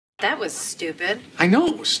That was stupid. I know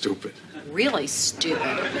it was stupid. Really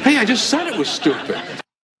stupid. Hey, I just said it was stupid.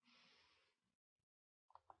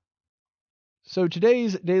 So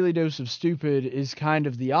today's Daily Dose of Stupid is kind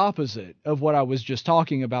of the opposite of what I was just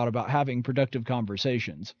talking about having productive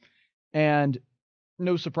conversations. And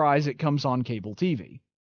no surprise, it comes on cable TV.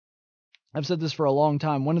 I've said this for a long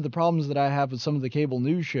time. One of the problems that I have with some of the cable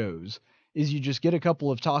news shows is you just get a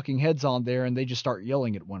couple of talking heads on there and they just start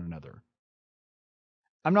yelling at one another.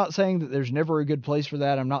 I'm not saying that there's never a good place for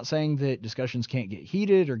that. I'm not saying that discussions can't get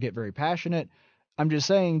heated or get very passionate. I'm just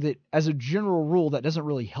saying that as a general rule, that doesn't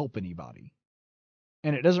really help anybody.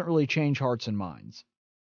 And it doesn't really change hearts and minds.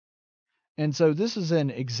 And so this is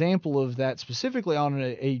an example of that, specifically on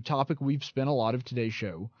a topic we've spent a lot of today's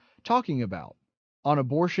show talking about, on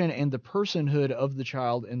abortion and the personhood of the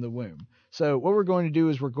child in the womb. So what we're going to do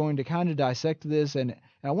is we're going to kind of dissect this, and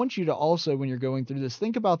I want you to also, when you're going through this,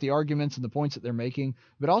 think about the arguments and the points that they're making,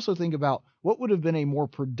 but also think about what would have been a more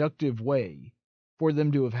productive way for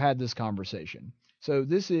them to have had this conversation. So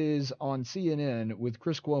this is on CNN with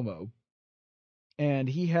Chris Cuomo, and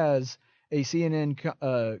he has a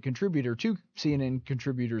CNN contributor, two CNN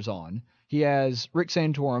contributors on. He has Rick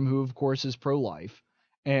Santorum, who of course is pro-life,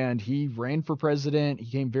 and he ran for president.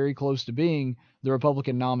 He came very close to being the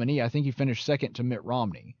Republican nominee. I think he finished second to Mitt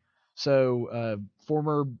Romney. So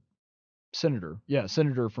former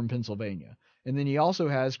senator from Pennsylvania. And then he also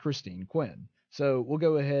has Christine Quinn. So we'll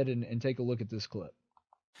go ahead and take a look at this clip.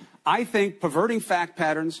 I think perverting fact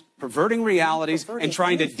patterns, perverting realities, and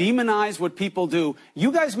trying to demonize what people do,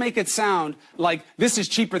 you guys make it sound like this is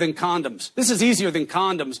cheaper than condoms. This is easier than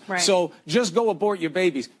condoms. Right. So just go abort your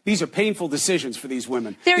babies. These are painful decisions for these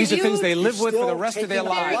women. These are things they live with for the rest of their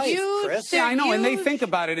lives. Yeah, I know, and they think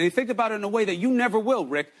about it, and they think about it in a way that you never will,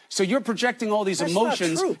 Rick. So you're projecting all these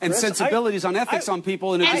emotions and sensibilities on ethics on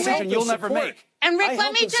people in a decision you'll never make. And Rick,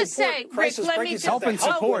 let me just say, help and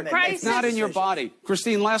support. It's not in your body.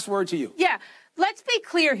 Christine, last word to you. Yeah. Let's be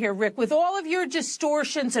clear here, Rick, with all of your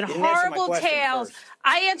distortions and horrible tales.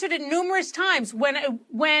 I answered it numerous times. When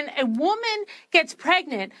a woman gets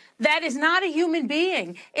pregnant, that is not a human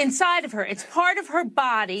being inside of her. It's part of her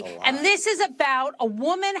body. And this is about a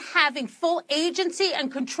woman having full agency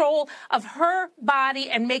and control of her body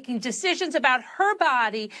and making decisions about her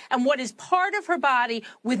body and what is part of her body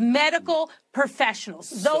with medical professionals.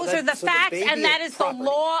 Those are the facts, and that is the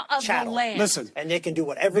law of the land. Listen. And they can do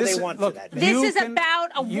whatever they want for that baby. This is about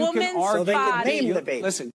a woman's body. They can name the baby.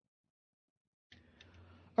 Listen.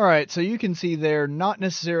 All right, so you can see there, not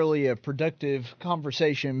necessarily a productive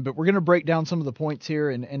conversation, but we're going to break down some of the points here.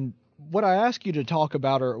 And what I ask you to talk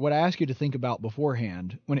about, or what I ask you to think about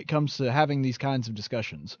beforehand when it comes to having these kinds of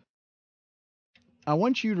discussions, I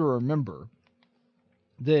want you to remember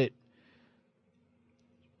that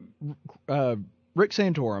Rick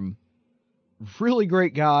Santorum, really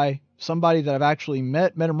great guy, somebody that I've actually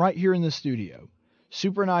met him right here in the studio.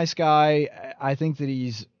 Super nice guy. I think that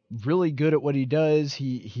he's really good at what he does.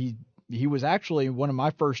 He was actually one of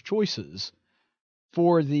my first choices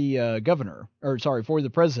for the for the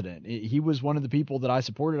president. He was one of the people that I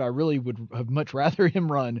supported. I really would have much rather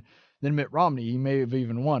him run than Mitt Romney. He may have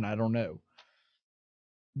even won. I don't know.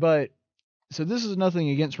 But so this is nothing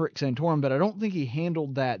against Rick Santorum, but I don't think he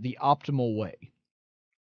handled that the optimal way,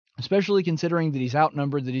 especially considering that he's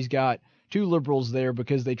outnumbered, that he's got two liberals there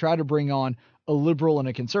because they try to bring on a liberal and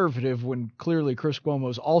a conservative when clearly Chris Cuomo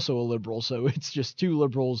is also a liberal. So it's just two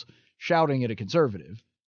liberals shouting at a conservative.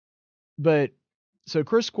 But so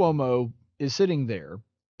Chris Cuomo is sitting there,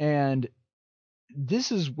 and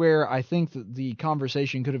this is where I think that the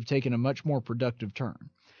conversation could have taken a much more productive turn.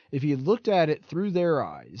 If he looked at it through their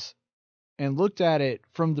eyes and looked at it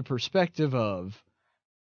from the perspective of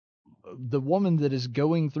the woman that is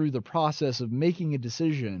going through the process of making a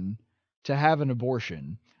decision to have an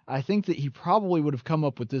abortion, I think that he probably would have come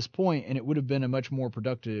up with this point, and it would have been a much more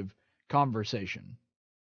productive conversation.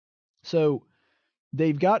 So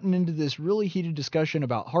they've gotten into this really heated discussion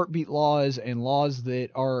about heartbeat laws and laws that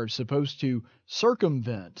are supposed to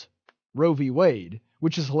circumvent Roe v. Wade,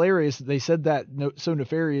 which is hilarious that they said that so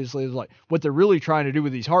nefariously. It's like, what they're really trying to do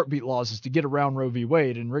with these heartbeat laws is to get around Roe v.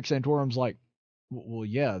 Wade. And Rick Santorum's like, well,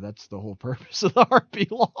 yeah, that's the whole purpose of the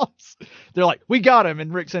heartbeat laws. They're like, we got him.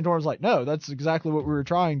 And Rick Santorum's like, no, that's exactly what we were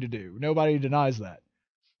trying to do. Nobody denies that.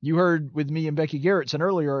 You heard with me and Becky Garrettson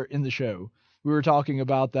earlier in the show, we were talking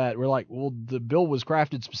about that. We're like, well, the bill was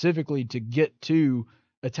crafted specifically to get to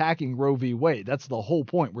attacking Roe v. Wade. That's the whole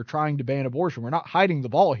point. We're trying to ban abortion. We're not hiding the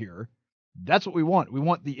ball here. That's what we want. We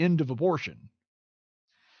want the end of abortion.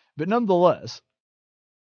 But nonetheless,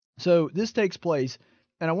 so this takes place,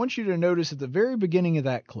 and I want you to notice at the very beginning of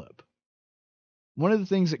that clip, one of the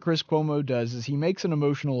things that Chris Cuomo does is he makes an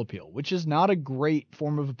emotional appeal, which is not a great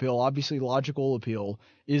form of appeal. Obviously, logical appeal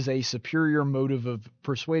is a superior motive of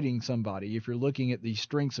persuading somebody if you're looking at the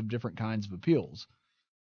strengths of different kinds of appeals.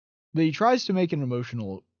 But he tries to make an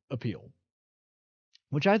emotional appeal,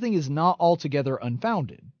 which I think is not altogether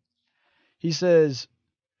unfounded. He says,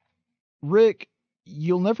 Rick,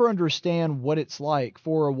 you'll never understand what it's like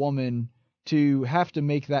for a woman to have to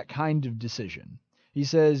make that kind of decision. He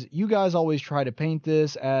says, you guys always try to paint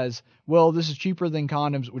this as, well, this is cheaper than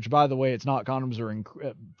condoms, which, by the way, it's not. Condoms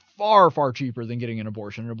are far, far cheaper than getting an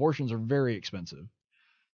abortion, and abortions are very expensive.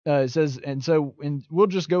 It says, and we'll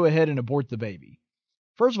just go ahead and abort the baby.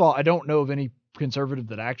 First of all, I don't know of any conservative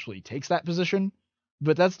that actually takes that position,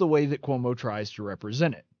 but that's the way that Cuomo tries to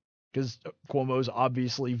represent it, because Cuomo's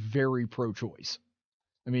obviously very pro-choice.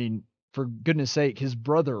 I mean, for goodness sake, his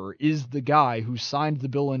brother is the guy who signed the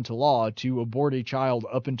bill into law to abort a child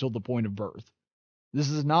up until the point of birth. This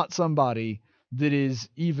is not somebody that is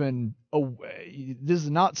this is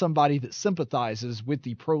not somebody that sympathizes with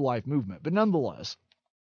the pro-life movement. But nonetheless,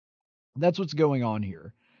 that's what's going on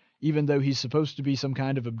here. Even though he's supposed to be some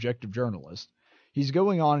kind of objective journalist, he's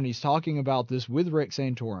going on and he's talking about this with Rick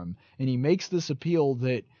Santorum, and he makes this appeal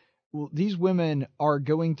that, well, these women are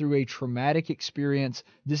going through a traumatic experience.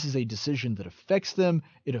 This is a decision that affects them.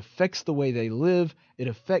 It affects the way they live. It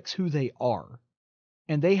affects who they are.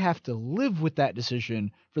 And they have to live with that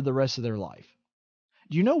decision for the rest of their life.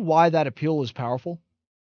 Do you know why that appeal is powerful?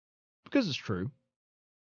 Because it's true.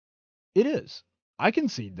 It is. I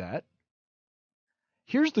concede that.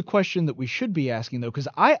 Here's the question that we should be asking, though, because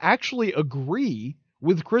I actually agree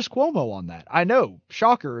with Chris Cuomo on that. I know,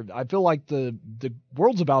 shocker, I feel like the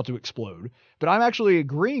world's about to explode, but I'm actually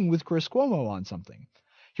agreeing with Chris Cuomo on something.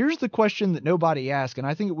 Here's the question that nobody asked, and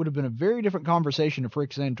I think it would have been a very different conversation if Rick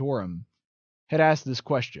Santorum had asked this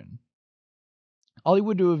question. All he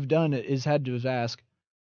would have done is had to ask,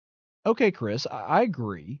 okay, Chris, I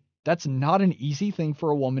agree. That's not an easy thing for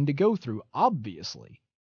a woman to go through, obviously.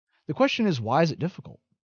 The question is, why is it difficult?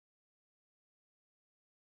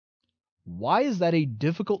 Why is that a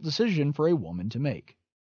difficult decision for a woman to make?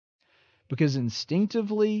 Because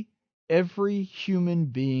instinctively, every human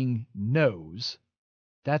being knows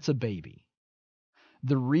that's a baby.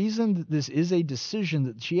 The reason that this is a decision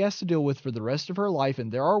that she has to deal with for the rest of her life,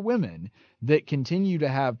 and there are women that continue to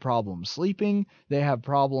have problems sleeping, they have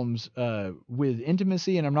problems with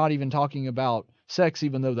intimacy, and I'm not even talking about sex,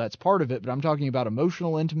 even though that's part of it, but I'm talking about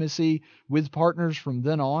emotional intimacy with partners from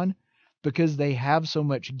then on, because they have so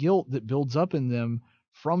much guilt that builds up in them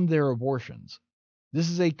from their abortions. This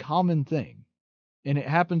is a common thing, and it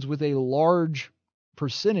happens with a large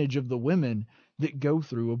percentage of the women that go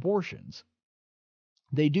through abortions.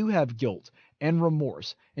 They do have guilt and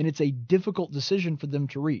remorse, and it's a difficult decision for them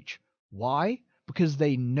to reach. Why? Because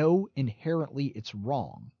they know inherently it's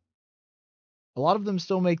wrong. A lot of them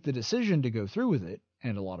still make the decision to go through with it,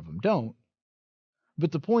 and a lot of them don't.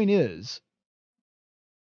 But the point is,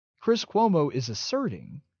 Chris Cuomo is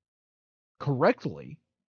asserting, correctly,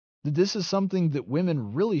 that this is something that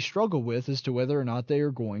women really struggle with as to whether or not they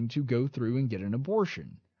are going to go through and get an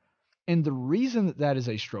abortion. And the reason that that is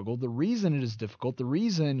a struggle, the reason it is difficult, the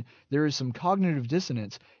reason there is some cognitive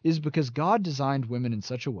dissonance is because God designed women in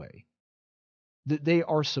such a way that they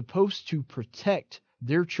are supposed to protect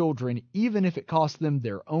their children even if it costs them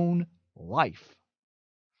their own life.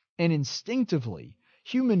 And instinctively,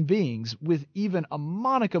 human beings with even a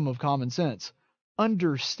modicum of common sense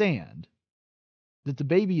understand that the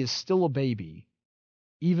baby is still a baby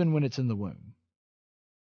even when it's in the womb.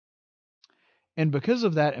 And because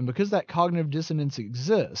of that, and because that cognitive dissonance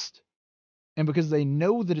exists, and because they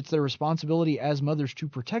know that it's their responsibility as mothers to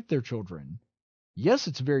protect their children, yes,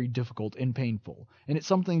 it's very difficult and painful, and it's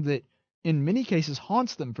something that in many cases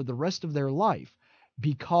haunts them for the rest of their life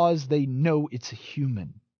because they know it's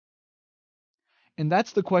human. And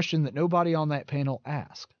that's the question that nobody on that panel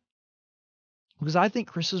asked. Because I think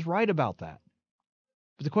Chris is right about that.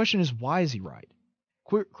 But the question is, why is he right?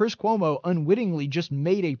 Chris Cuomo unwittingly just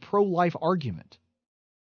made a pro-life argument.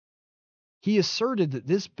 He asserted that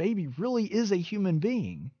this baby really is a human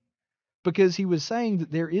being because he was saying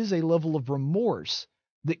that there is a level of remorse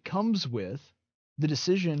that comes with the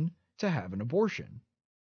decision to have an abortion.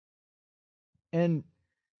 And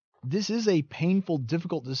this is a painful,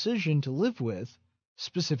 difficult decision to live with,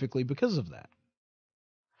 specifically because of that.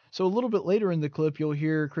 So a little bit later in the clip, you'll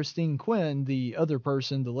hear Christine Quinn, the other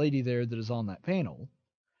person, the lady there that is on that panel,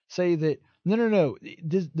 say that, no,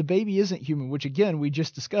 the baby isn't human, which again, we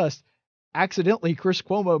just discussed. Accidentally, Chris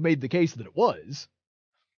Cuomo made the case that it was.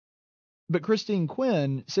 But Christine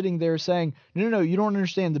Quinn sitting there saying, no, you don't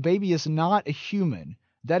understand. The baby is not a human.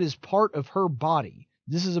 That is part of her body.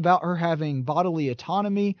 This is about her having bodily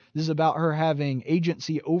autonomy. This is about her having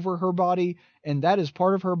agency over her body. And that is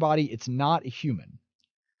part of her body. It's not a human.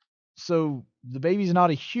 So the baby's not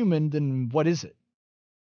a human, then what is it?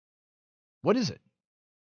 What is it?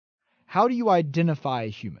 How do you identify a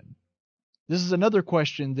human? This is another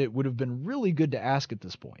question that would have been really good to ask at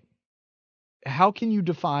this point. How can you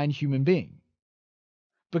define human being?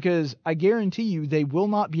 Because I guarantee you they will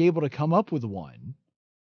not be able to come up with one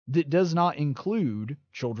that does not include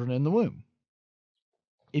children in the womb.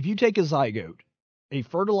 If you take a zygote, a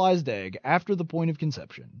fertilized egg after the point of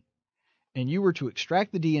conception, and you were to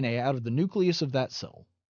extract the DNA out of the nucleus of that cell,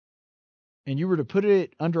 and you were to put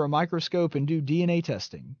it under a microscope and do DNA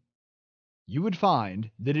testing, you would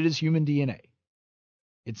find that it is human DNA.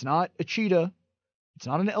 It's not a cheetah. It's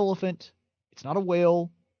not an elephant. It's not a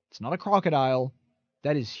whale. It's not a crocodile.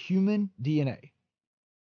 That is human DNA.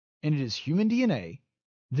 And it is human DNA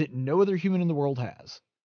that no other human in the world has.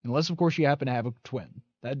 Unless, of course, you happen to have a twin.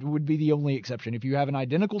 That would be the only exception. If you have an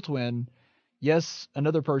identical twin, yes,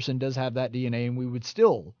 another person does have that DNA, and we would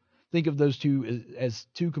still think of those two as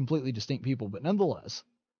two completely distinct people. But nonetheless,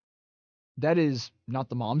 that is not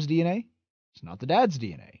the mom's DNA. It's not the dad's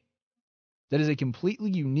DNA. That is a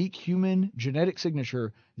completely unique human genetic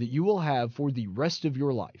signature that you will have for the rest of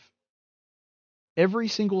your life. Every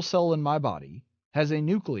single cell in my body has a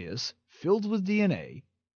nucleus filled with DNA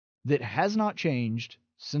that has not changed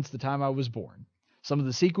since the time I was born. Some of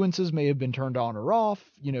the sequences may have been turned on or off,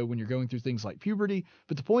 when you're going through things like puberty,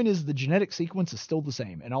 but the point is the genetic sequence is still the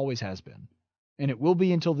same and always has been. And it will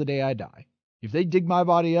be until the day I die. If they dig my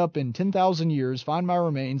body up in 10,000 years, find my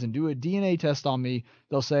remains, and do a DNA test on me,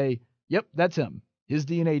 they'll say, yep, that's him. His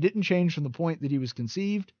DNA didn't change from the point that he was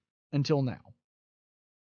conceived until now.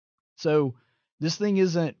 So this thing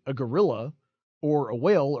isn't a gorilla or a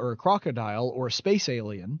whale or a crocodile or a space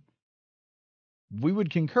alien. We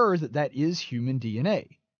would concur that that is human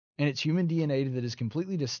DNA. And it's human DNA that is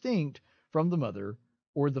completely distinct from the mother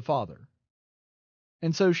or the father.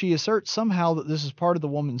 And so she asserts somehow that this is part of the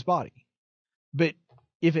woman's body. But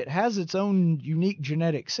if it has its own unique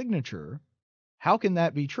genetic signature, how can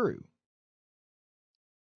that be true?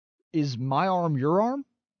 Is my arm your arm?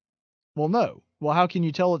 Well, no. Well, how can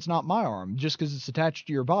you tell it's not my arm just because it's attached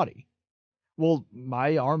to your body? Well,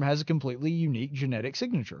 my arm has a completely unique genetic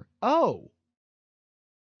signature. Oh.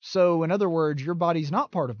 So, in other words, your body's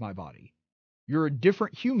not part of my body. You're a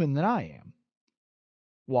different human than I am.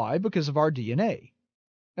 Why? Because of our DNA.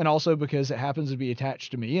 And also because it happens to be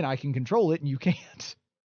attached to me and I can control it and you can't.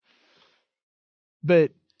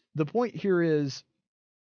 But the point here is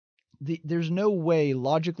there's no way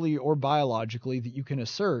logically or biologically that you can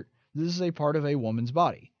assert this is a part of a woman's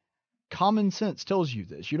body. Common sense tells you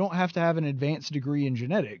this. You don't have to have an advanced degree in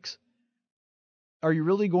genetics. Are you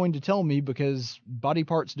really going to tell me, because body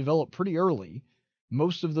parts develop pretty early,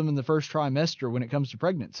 most of them in the first trimester when it comes to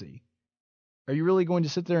pregnancy, are you really going to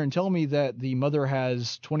sit there and tell me that the mother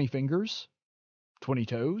has 20 fingers, 20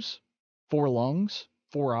 toes, 4 lungs,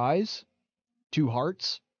 4 eyes, 2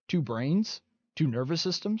 hearts, 2 brains, 2 nervous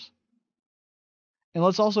systems? And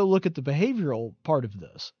let's also look at the behavioral part of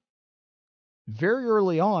this. Very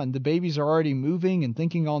early on, the babies are already moving and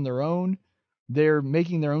thinking on their own. They're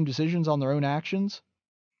making their own decisions on their own actions.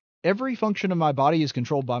 Every function of my body is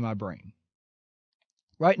controlled by my brain.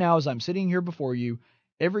 Right now, as I'm sitting here before you,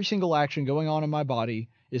 every single action going on in my body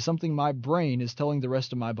is something my brain is telling the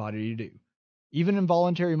rest of my body to do. Even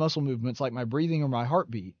involuntary muscle movements like my breathing or my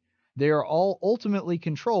heartbeat, they are all ultimately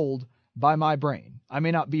controlled by my brain. I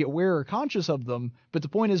may not be aware or conscious of them, but the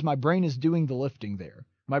point is my brain is doing the lifting there.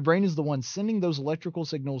 My brain is the one sending those electrical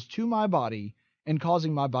signals to my body and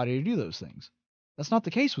causing my body to do those things. That's not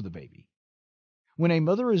the case with a baby. When a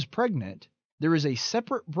mother is pregnant, there is a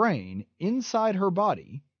separate brain inside her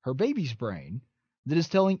body, her baby's brain, that is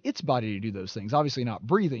telling its body to do those things. Obviously not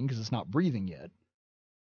breathing, because it's not breathing yet.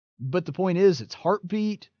 But the point is, its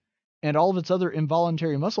heartbeat and all of its other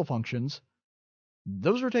involuntary muscle functions,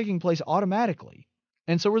 those are taking place automatically.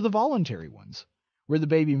 And so are the voluntary ones, where the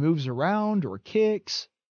baby moves around or kicks,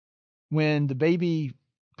 when the baby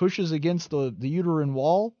pushes against the uterine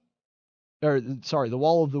wall, the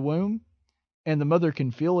wall of the womb, and the mother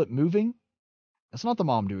can feel it moving. That's not the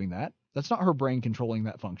mom doing that. That's not her brain controlling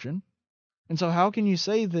that function. And so how can you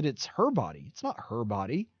say that it's her body? It's not her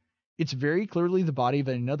body. It's very clearly the body of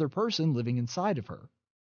another person living inside of her.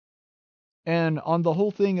 And on the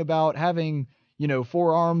whole thing about having,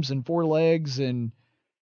 4 arms and 4 legs, and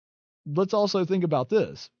let's also think about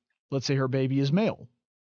this. Let's say her baby is male.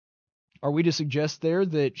 Are we to suggest there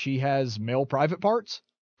that she has male private parts?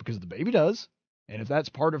 Because the baby does. And if that's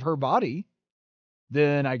part of her body,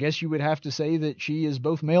 then I guess you would have to say that she is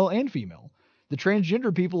both male and female. The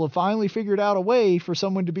transgender people have finally figured out a way for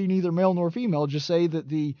someone to be neither male nor female. Just say that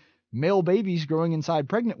the male babies growing inside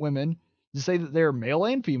pregnant women, to say that they're male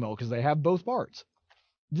and female because they have both parts.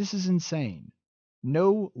 This is insane.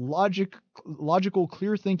 No logical,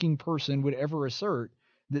 clear-thinking person would ever assert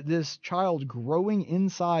that this child growing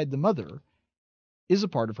inside the mother is a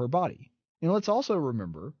part of her body. And let's also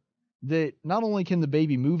remember that not only can the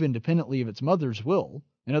baby move independently of its mother's will,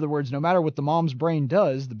 in other words, no matter what the mom's brain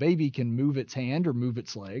does, the baby can move its hand or move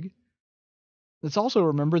its leg. Let's also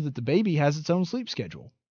remember that the baby has its own sleep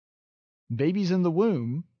schedule. Babies in the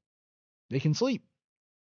womb, they can sleep.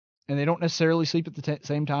 And they don't necessarily sleep at the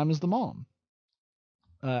same time as the mom.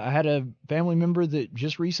 I had a family member that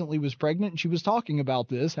just recently was pregnant, and she was talking about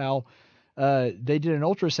this, how they did an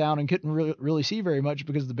ultrasound and couldn't really see very much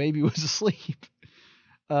because the baby was asleep.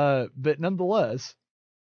 But nonetheless,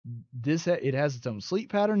 it has its own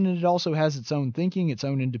sleep pattern, and it also has its own thinking, its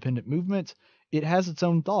own independent movements. It has its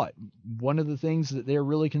own thought. One of the things that they're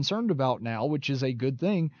really concerned about now, which is a good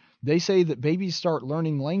thing, they say that babies start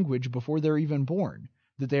learning language before they're even born,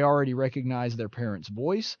 that they already recognize their parents'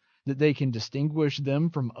 voice, that they can distinguish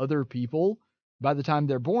them from other people by the time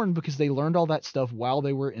they're born because they learned all that stuff while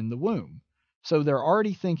they were in the womb. So they're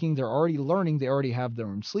already thinking, they're already learning, they already have their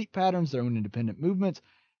own sleep patterns, their own independent movements.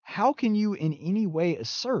 How can you in any way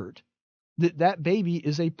assert that that baby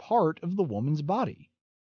is a part of the woman's body?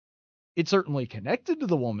 It's certainly connected to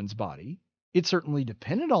the woman's body. It's certainly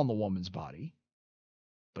dependent on the woman's body,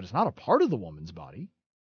 but it's not a part of the woman's body.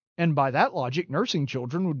 And by that logic, nursing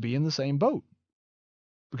children would be in the same boat.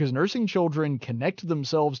 Because nursing children connect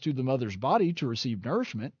themselves to the mother's body to receive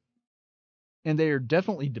nourishment, and they are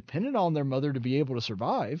definitely dependent on their mother to be able to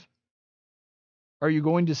survive. Are you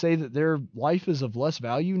going to say that their life is of less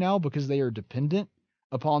value now because they are dependent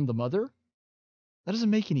upon the mother? That doesn't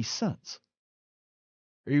make any sense.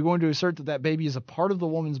 Are you going to assert that that baby is a part of the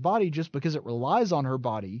woman's body just because it relies on her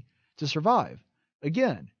body to survive?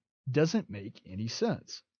 Again, doesn't make any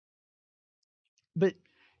sense. But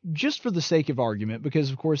just for the sake of argument,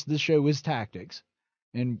 because of course this show is tactics,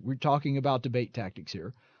 and we're talking about debate tactics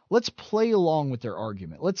here, let's play along with their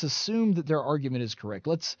argument. Let's assume that their argument is correct.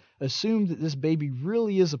 Let's assume that this baby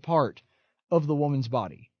really is a part of the woman's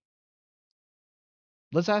body.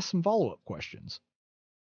 Let's ask some follow-up questions.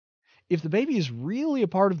 If the baby is really a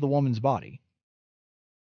part of the woman's body,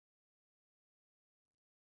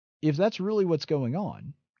 if that's really what's going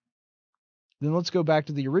on, then let's go back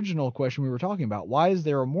to the original question we were talking about. Why is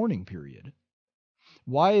there a mourning period?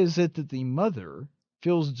 Why is it that the mother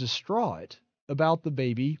feels distraught about the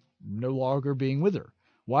baby no longer being with her?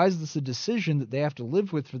 Why is this a decision that they have to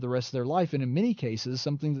live with for the rest of their life, and in many cases,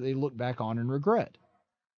 something that they look back on and regret?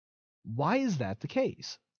 Why is that the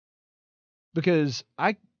case? Because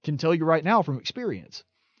I can tell you right now from experience,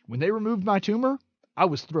 when they removed my tumor, I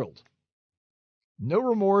was thrilled. No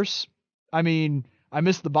remorse. I mean, I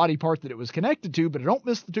missed the body part that it was connected to, but I don't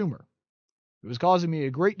miss the tumor. It was causing me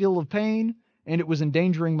a great deal of pain, and it was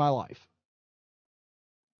endangering my life.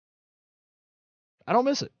 I don't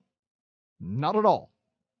miss it. Not at all.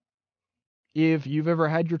 If you've ever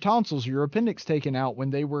had your tonsils or your appendix taken out when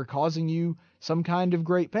they were causing you some kind of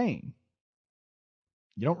great pain,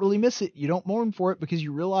 you don't really miss it. You don't mourn for it because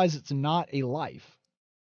you realize it's not a life.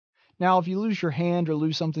 Now, if you lose your hand or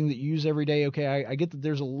lose something that you use every day, okay, I get that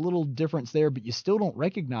there's a little difference there, but you still don't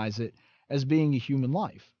recognize it as being a human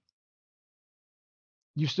life.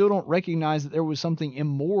 You still don't recognize that there was something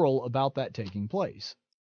immoral about that taking place.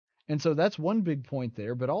 And so that's one big point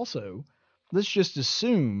there, but also, let's just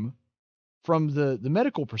assume from the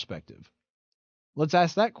medical perspective. Let's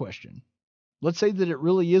ask that question. Let's say that it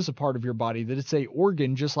really is a part of your body, that it's an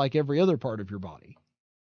organ just like every other part of your body.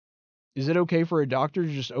 Is it okay for a doctor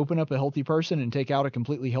to just open up a healthy person and take out a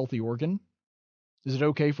completely healthy organ? Is it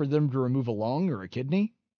okay for them to remove a lung or a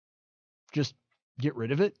kidney? Just get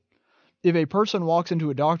rid of it? If a person walks into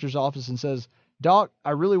a doctor's office and says, "Doc,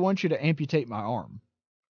 I really want you to amputate my arm,"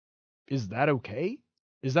 is that okay?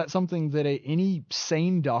 Is that something that any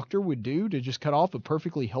sane doctor would do, to just cut off a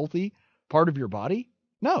perfectly healthy part of your body?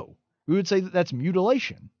 No. We would say that that's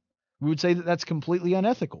mutilation. We would say that that's completely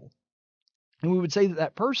unethical. And we would say that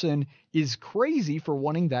that person is crazy for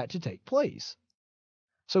wanting that to take place.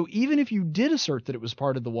 So even if you did assert that it was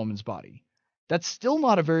part of the woman's body, that's still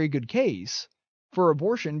not a very good case for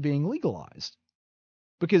abortion being legalized.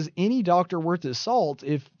 Because any doctor worth his salt,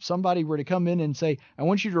 if somebody were to come in and say, "I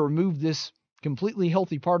want you to remove this completely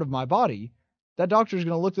healthy part of my body," that doctor is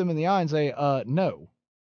going to look them in the eye and say, no.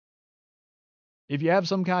 If you have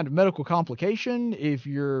some kind of medical complication, if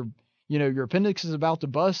your appendix is about to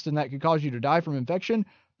bust and that could cause you to die from infection,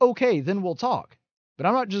 okay, then we'll talk. But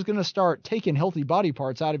I'm not just going to start taking healthy body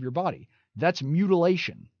parts out of your body. That's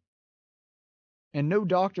mutilation. And no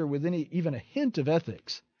doctor with even a hint of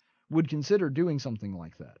ethics would consider doing something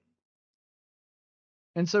like that.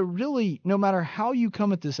 And so really, no matter how you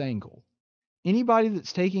come at this angle, anybody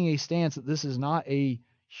that's taking a stance that this is not a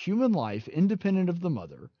human life independent of the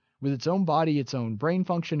mother, with its own body, its own brain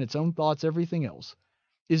function, its own thoughts, everything else,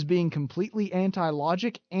 is being completely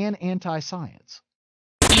anti-logic and anti-science.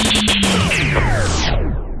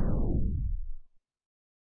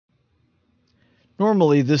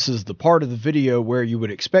 Normally, this is the part of the video where you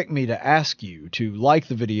would expect me to ask you to like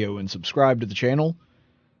the video and subscribe to the channel,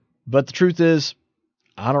 but the truth is,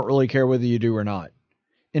 I don't really care whether you do or not.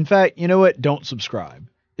 In fact, you know what? Don't subscribe.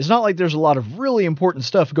 It's not like there's a lot of really important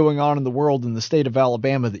stuff going on in the world in the state of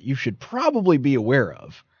Alabama that you should probably be aware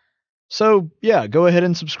of. So, yeah, go ahead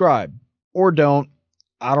and subscribe. Or don't.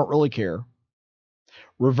 I don't really care.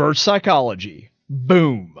 Reverse psychology.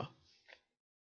 Boom.